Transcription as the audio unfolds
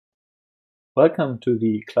Welcome to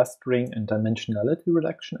the clustering and dimensionality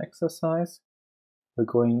reduction exercise. We're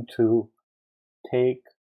going to take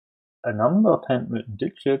a number of handwritten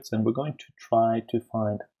digits and we're going to try to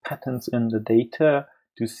find patterns in the data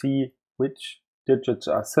to see which digits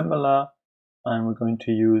are similar, and we're going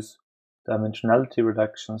to use dimensionality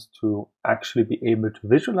reductions to actually be able to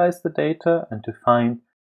visualize the data and to find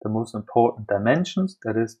the most important dimensions,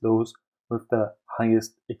 that is, those with the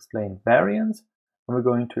highest explained variance. And we're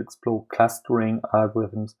going to explore clustering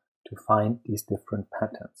algorithms to find these different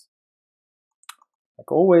patterns.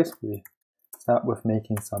 Like always, we start with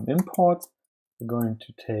making some imports. We're going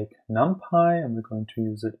to take NumPy and we're going to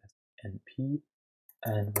use it as NP,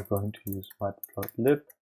 and we're going to use matplotlib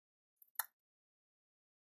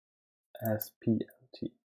as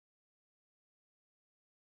PLT.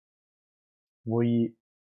 We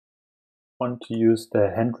want to use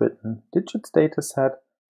the handwritten digits dataset,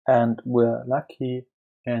 and we're lucky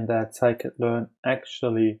in that scikit-learn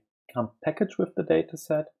actually comes packaged with the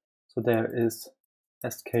dataset. So there is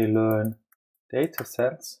scikit-learn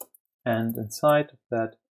datasets, and inside of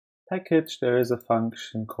that package there is a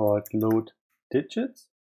function called load digits,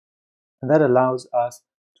 and that allows us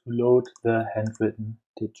to load the handwritten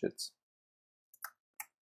digits.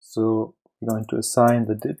 So we're going to assign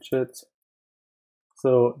the digits.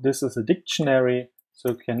 So this is a dictionary, so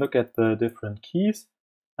you can look at the different keys,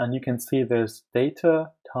 and you can see there's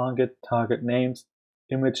data, target, target names,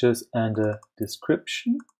 images, and a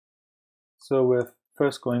description. So we're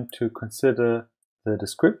first going to consider the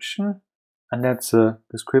description, and that's a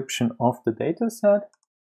description of the dataset.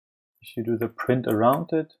 If you do the print around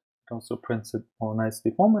it, it also prints it more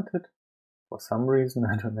nicely formatted. For some reason,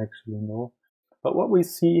 I don't actually know. But what we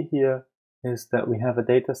see here is that we have a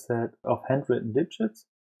dataset of handwritten digits.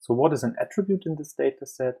 So what is an attribute in this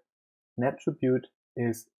dataset? An attribute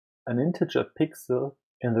is an integer pixel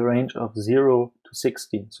in the range of 0 to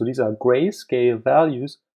 16. So these are grayscale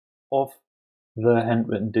values of the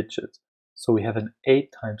handwritten digits. So we have an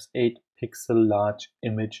 8 × 8 pixel large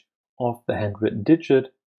image of the handwritten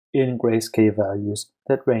digit in grayscale values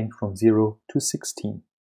that range from 0 to 16.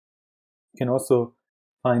 You can also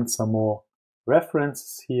find some more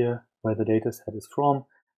references here where the dataset is from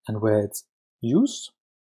and where it's used.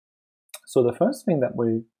 So the first thing that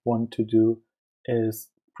we want to do is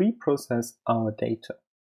pre-process our data.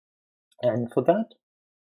 And for that,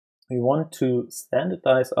 we want to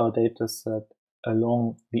standardize our dataset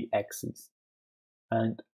along the axes.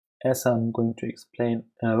 And as I'm going to explain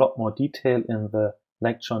in a lot more detail in the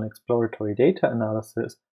lecture on exploratory data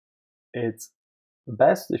analysis, it's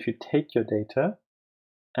best if you take your data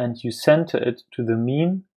and you center it to the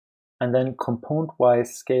mean and then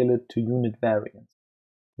component-wise scale it to unit variance.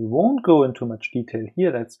 We won't go into much detail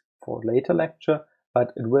here, that's for a later lecture,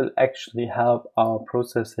 but it will actually help our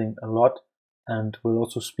processing a lot and will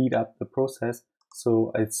also speed up the process.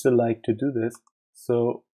 So I'd still like to do this.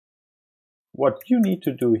 So what you need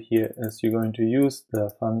to do here is you're going to use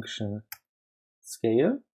the function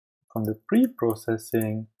scale from the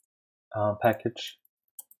pre-processing package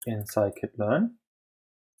in scikit-learn,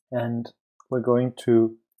 and we're going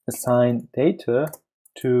to assign data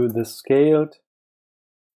to the scaled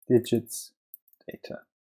digits data.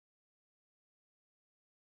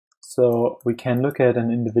 So we can look at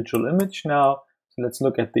an individual image now. So let's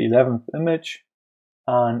look at the 11th image,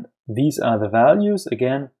 and these are the values.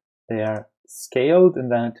 Again, they are scaled in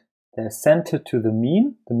that they're centered to the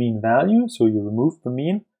mean value. So you remove the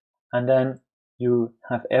mean, and then you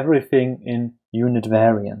have everything in unit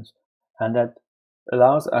variance, and that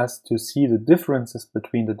allows us to see the differences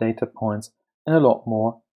between the data points in a lot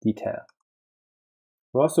more detail.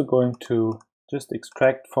 We're also going to just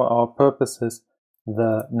extract for our purposes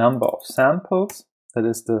the number of samples, that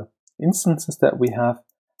is the instances that we have,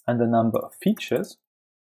 and the number of features.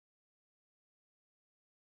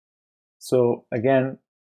 So again,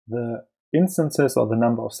 the instances or the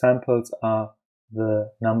number of samples are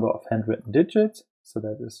the number of handwritten digits, so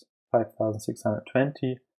that is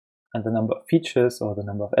 5,620, and the number of features or the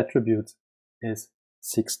number of attributes is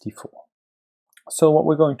 64. So what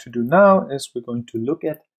we're going to do now is we're going to look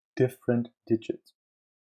at different digits.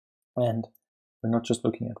 And we're not just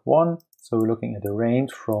looking at one, so we're looking at a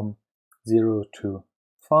range from 0 to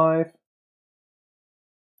 5.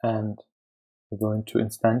 And we're going to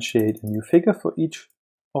instantiate a new figure for each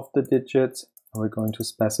of the digits, and we're going to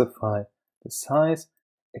specify the size.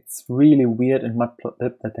 It's really weird in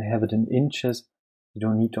matplotlib that they have it in inches. You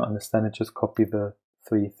don't need to understand it, just copy the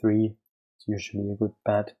 3. It's usually a good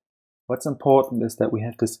bet. What's important is that we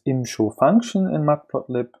have this imshow function in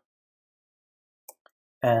matplotlib,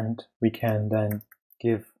 and we can then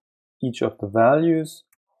give each of the values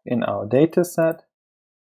in our data set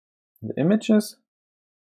the images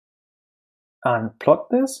and plot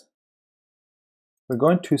this. We're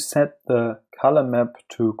going to set the color map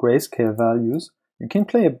to grayscale values. You can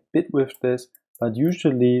play a bit with this, but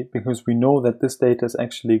usually, because we know that this data is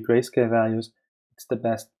actually grayscale values, it's the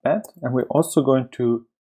best bet. And we're also going to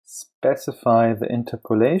specify the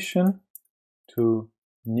interpolation to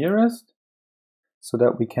nearest so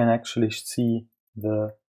that we can actually see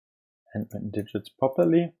the handwritten digits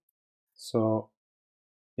properly. So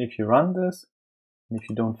if you run this, and if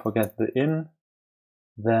you don't forget the in,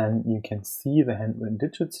 then you can see the handwritten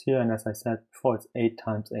digits here. And as I said before, it's 8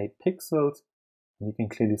 times 8 pixels. And you can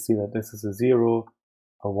clearly see that this is a 0,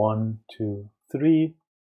 a 1, 2, 3.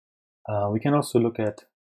 We can also look at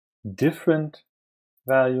different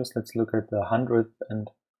values. Let's look at the 100th and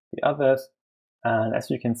the others. And as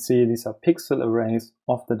you can see, these are pixel arrays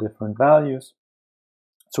of the different values.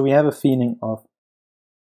 So we have a feeling of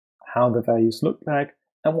how the values look like.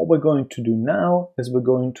 And what we're going to do now is we're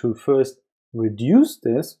going to first reduce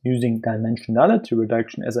this using dimensionality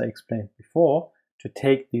reduction, as I explained before, to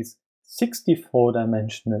take these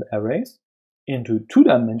 64-dimensional arrays into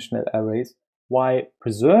 2-dimensional arrays while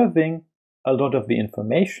preserving a lot of the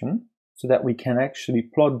information so that we can actually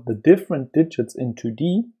plot the different digits in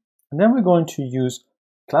 2D. And then we're going to use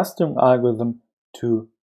clustering algorithm to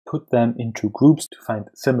put them into groups to find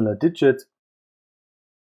similar digits.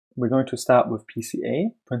 We're going to start with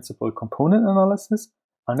PCA, Principal Component Analysis,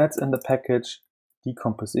 and that's in the package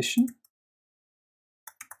decomposition.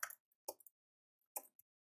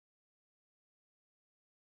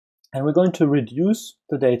 And we're going to reduce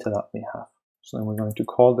the data that we have. So then we're going to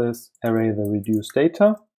call this array the reduced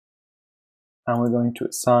data. And we're going to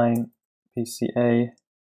assign PCA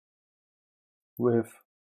with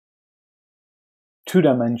 2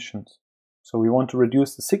 dimensions. So we want to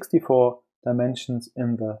reduce the 64 dimensions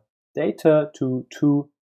in the data to 2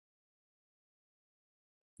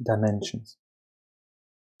 dimensions.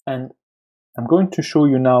 And I'm going to show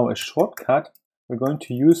you now a shortcut. We're going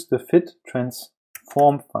to use the fit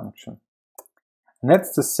transform function. And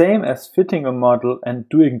that's the same as fitting a model and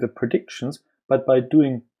doing the predictions, but by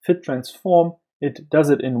doing fit transform, it does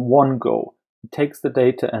it in one go. It takes the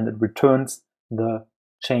data and it returns the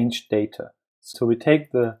changed data. So we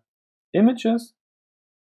take the images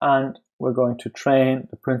and we're going to train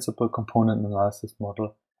the principal component analysis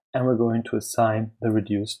model, and we're going to assign the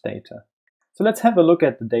reduced data. So let's have a look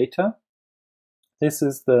at the data. This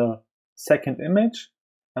is the second image,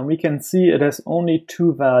 and we can see it has only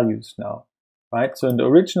 2 values now, right? So in the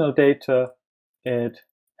original data, it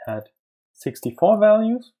had 64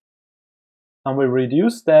 values, and we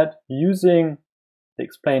reduced that using the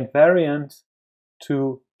explained variance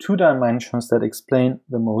to 2 dimensions that explain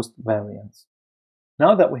the most variance.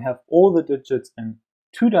 Now that we have all the digits in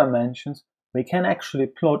 2 dimensions, we can actually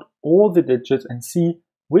plot all the digits and see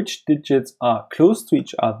which digits are close to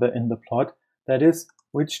each other in the plot. That is,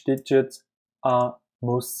 which digits are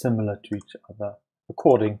most similar to each other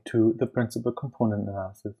according to the principal component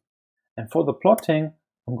analysis. And for the plotting,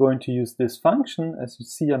 I'm going to use this function. As you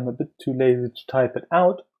see, I'm a bit too lazy to type it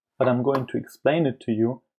out, but I'm going to explain it to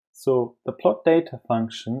you. So the plot data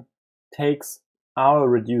function takes our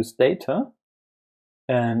reduced data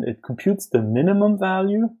and it computes the minimum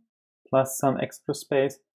value plus some extra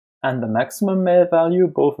space and the maximum value,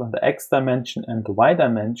 both on the x dimension and the y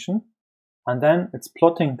dimension. And then it's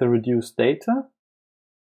plotting the reduced data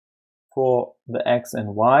for the x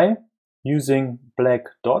and y using black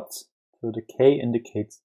dots. So the k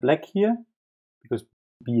indicates black here because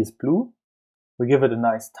B is blue. We give it a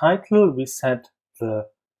nice title. We set the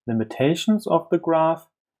limitations of the graph,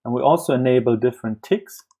 and we also enable different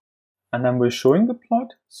ticks. And then we're showing the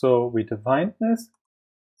plot. So we define this.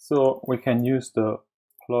 So we can use the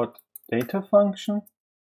plot data function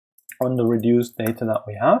on the reduced data that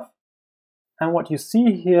we have. And what you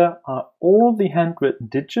see here are all the handwritten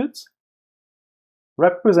digits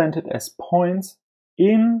represented as points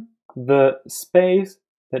in the space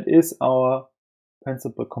that is our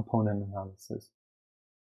principal component analysis.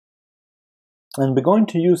 And we're going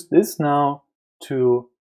to use this now to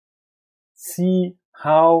see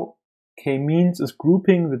how k-means is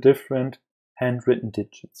grouping the different handwritten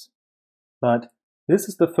digits. But this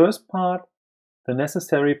is the first part, the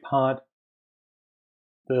necessary part,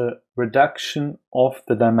 the reduction of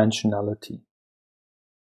the dimensionality.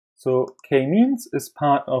 So k-means is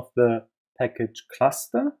part of the package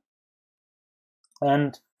cluster.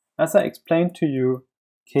 And as I explained to you,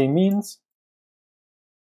 k-means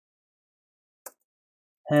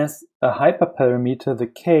has a hyperparameter, the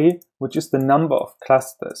k, which is the number of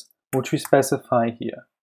clusters, which we specify here.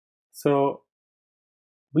 So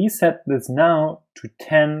we set this now to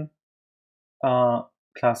 10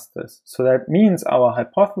 clusters. So that means our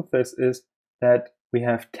hypothesis is that we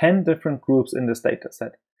have 10 different groups in this data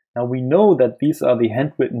set. Now we know that these are the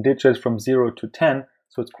handwritten digits from 0 to 10,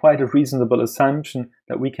 so it's quite a reasonable assumption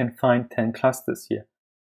that we can find 10 clusters here.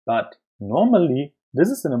 But normally, this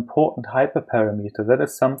is an important hyperparameter. That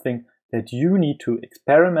is something that you need to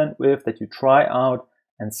experiment with, that you try out,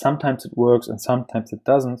 and sometimes it works and sometimes it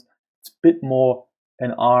doesn't. It's a bit more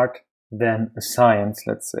an art than a science,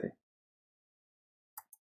 let's say.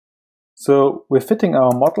 So we're fitting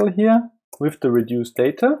our model here with the reduced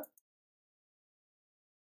data.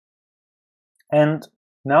 And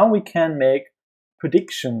now we can make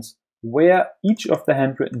predictions where each of the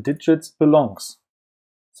handwritten digits belongs.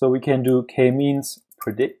 So we can do k-means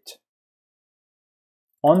predict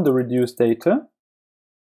on the reduced data.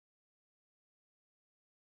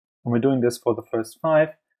 And we're doing this for the first 5.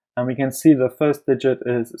 And we can see the first digit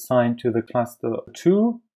is assigned to the cluster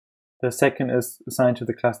 2. The second is assigned to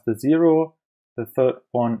the cluster 0. The third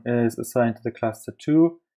one is assigned to the cluster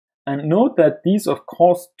 2. And note that these, of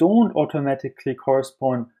course, don't automatically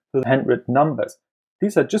correspond to the handwritten numbers.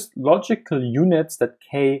 These are just logical units that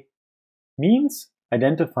k-means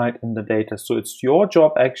identified in the data. So it's your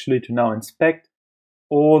job actually to now inspect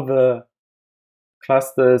all the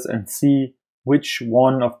clusters and see which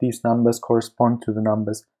one of these numbers correspond to the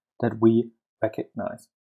numbers that we recognize.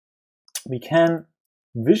 We can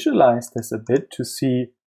visualize this a bit to see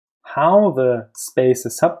how the space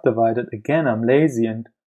is subdivided. Again, I'm lazy and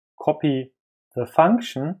copy the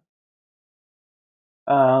function.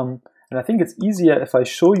 And I think it's easier if I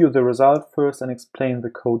show you the result first and explain the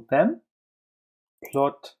code then.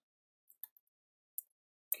 Plot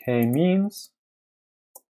k-means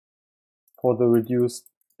for the reduced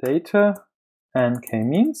data and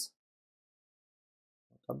k-means.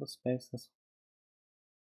 Double spaces.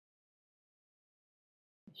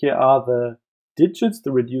 Here are the digits,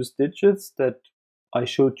 the reduced digits that I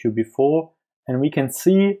showed you before, and we can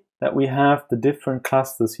see that we have the different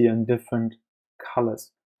clusters here in different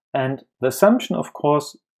colors. And the assumption, of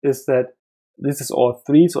course, is that this is all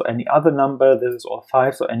 3s or any other number, this is all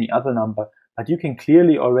 5s or any other number, but you can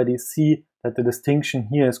clearly already see that the distinction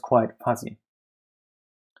here is quite fuzzy.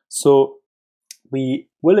 So we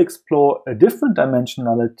will explore a different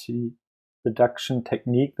dimensionality reduction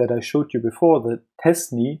technique that I showed you before, the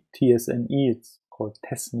TESNE, T-S-N-E, it's called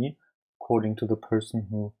TESNE, according to the person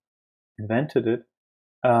who invented it.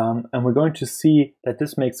 And we're going to see that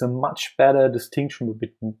this makes a much better distinction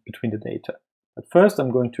between the data. But first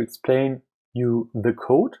I'm going to explain you the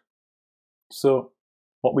code. So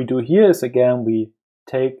what we do here is, again, we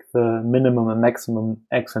take the minimum and maximum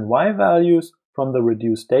x and y values from the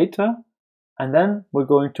reduced data, and then we're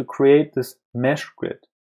going to create this mesh grid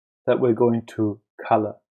that we're going to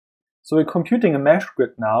color. So we're computing a mesh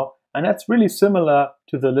grid now, and that's really similar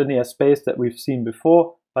to the linear space that we've seen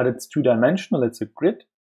before, but it's two-dimensional, it's a grid.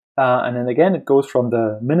 And then again, it goes from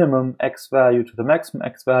the minimum x value to the maximum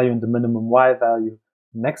x value and the minimum y value,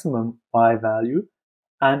 maximum y value.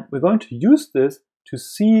 And we're going to use this to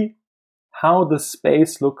see how the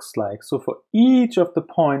space looks like. So for each of the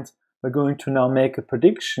points, we're going to now make a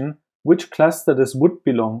prediction which cluster this would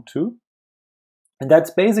belong to. And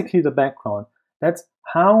that's basically the background. That's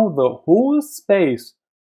how the whole space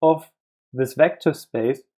of this vector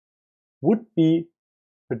space would be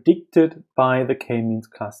predicted by the k-means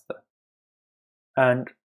cluster. And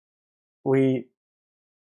we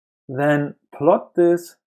then plot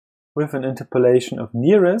this with an interpolation of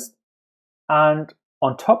nearest, and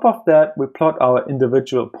on top of that we plot our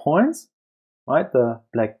individual points, right, the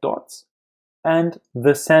black dots, and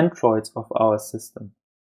the centroids of our system.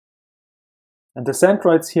 And the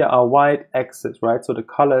centroids here are white axes, right? So the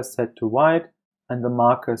color is set to white and the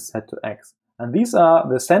marker is set to x. And these are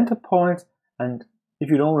the center points, and if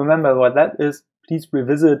you don't remember what that is, please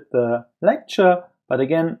revisit the lecture. But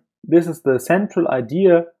again, this is the central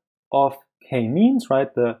idea of k-means,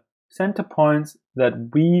 right? The center points that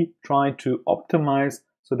we try to optimize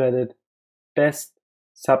so that it best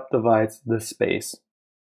subdivides the space.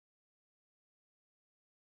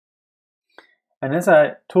 And as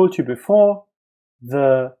I told you before,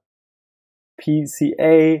 the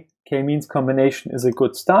PCA k-means combination is a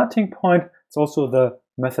good starting point. It's also the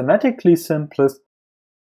mathematically simplest.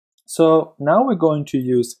 So now we're going to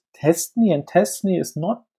use TESNE, and TESNE is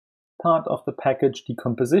not part of the package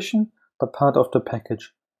decomposition, but part of the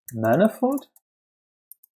package manifold.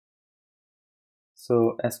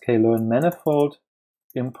 So scikit-learn manifold,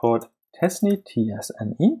 import TESNE,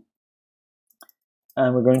 T-S-N-E.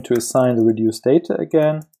 And we're going to assign the reduced data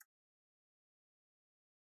again.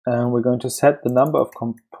 And we're going to set the number of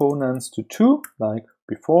components to 2, like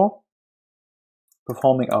before,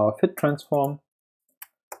 performing our fit transform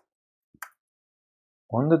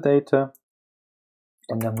on the data.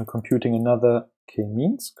 And then we're computing another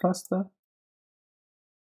k-means cluster.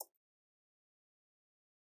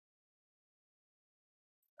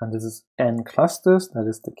 And this is n clusters, that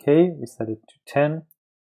is the k. We set it to 10.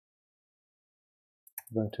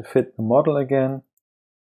 We're going to fit the model again.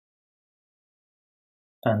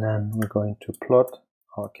 And then we're going to plot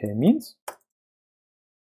our k-means.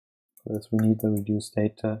 For this, we need the reduced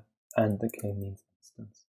data and the k-means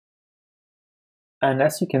instance. And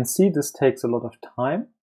as you can see, this takes a lot of time,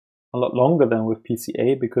 a lot longer than with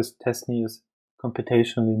PCA, because Tesni is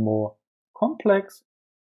computationally more complex.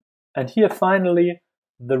 And here finally,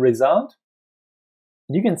 the result.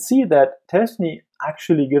 You can see that Tesni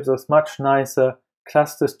actually gives us much nicer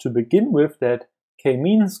clusters to begin with that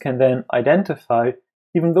k-means can then identify,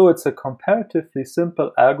 even though it's a comparatively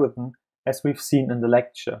simple algorithm as we've seen in the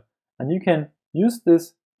lecture. And you can use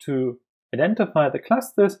this to identify the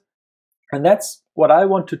clusters. And that's what I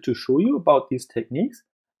wanted to show you about these techniques.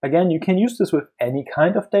 Again, you can use this with any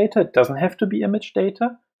kind of data. It doesn't have to be image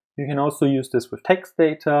data. You can also use this with text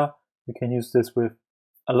data. You can use this with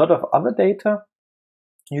a lot of other data.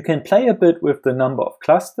 You can play a bit with the number of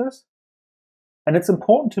clusters. And it's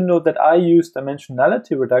important to note that I use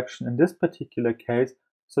dimensionality reduction in this particular case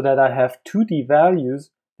so that I have 2D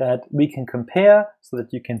values that we can compare so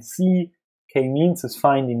that you can see k-means is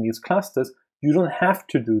finding these clusters. You don't have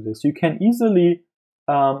to do this. You can easily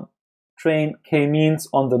train k-means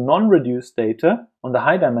on the non-reduced data, on the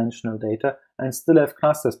high-dimensional data, and still have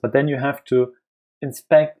clusters. But then you have to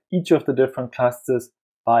inspect each of the different clusters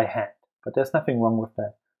by hand. But there's nothing wrong with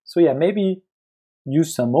that. So yeah, maybe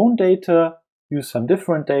use some own data, use some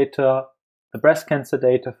different data, the breast cancer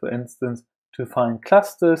data, for instance, to find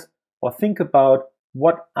clusters, or think about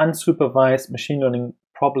what unsupervised machine learning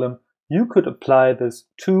problem you could apply this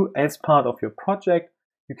to as part of your project.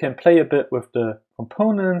 You can play a bit with the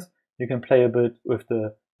components, you can play a bit with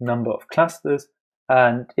the number of clusters,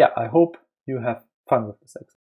 and yeah, I hope you have fun with this exercise.